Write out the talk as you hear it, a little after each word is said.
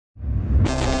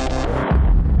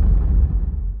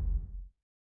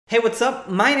Hey, what's up?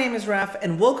 My name is Raf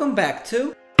and welcome back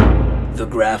to The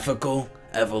Graphical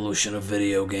Evolution of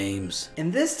Video Games.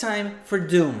 And this time for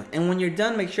Doom. And when you're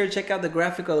done, make sure to check out the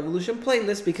Graphical Evolution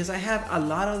playlist because I have a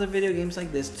lot of other video games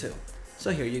like this too.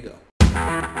 So here you go.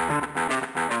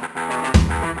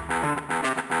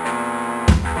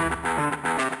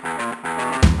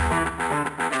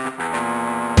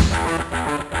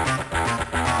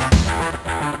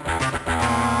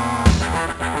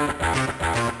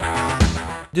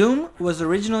 Doom was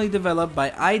originally developed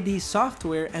by ID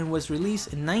Software and was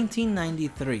released in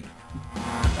 1993.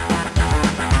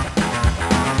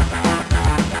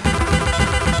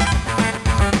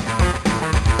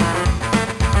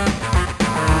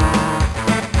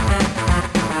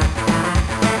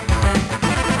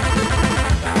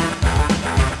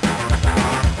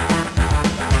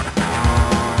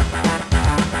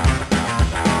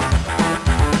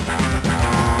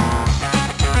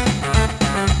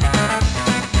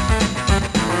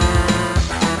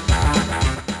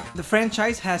 The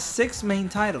franchise has 6 main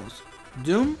titles: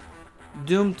 Doom,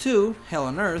 Doom 2, Hell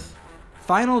on Earth,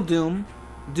 Final Doom,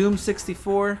 Doom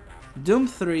 64, Doom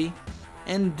 3,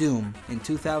 and Doom in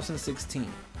 2016.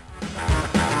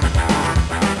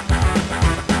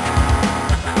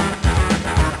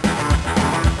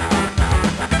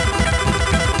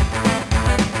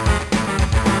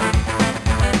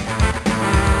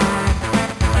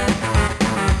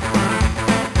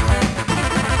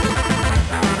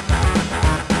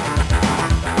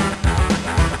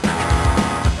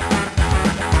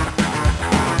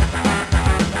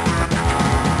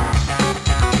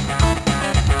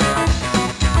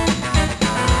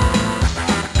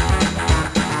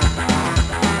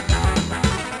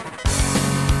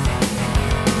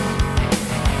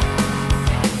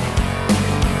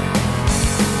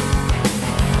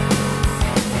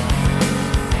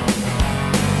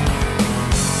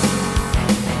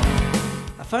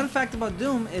 Fun fact about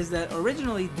Doom is that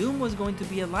originally Doom was going to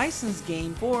be a licensed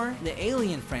game for the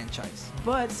Alien franchise,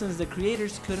 but since the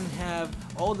creators couldn't have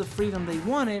all the freedom they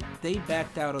wanted, they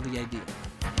backed out of the idea.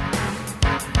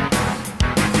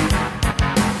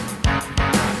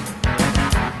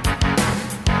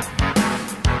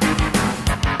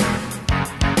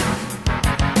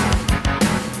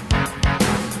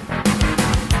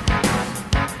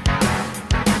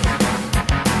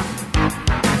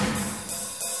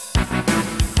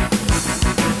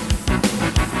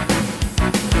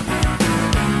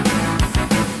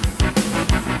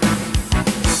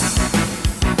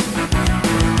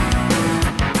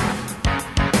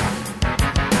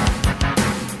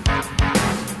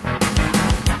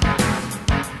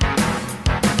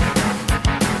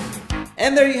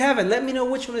 And there you have it. Let me know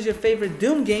which one is your favorite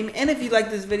Doom game, and if you like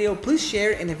this video, please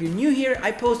share, and if you're new here,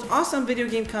 I post awesome video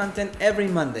game content every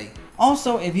Monday.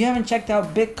 Also, if you haven't checked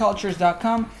out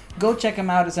bigcultures.com, go check them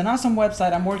out. It's an awesome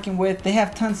website I'm working with. They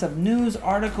have tons of news,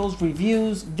 articles,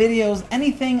 reviews, videos,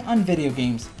 anything on video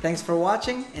games. Thanks for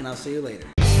watching, and I'll see you later.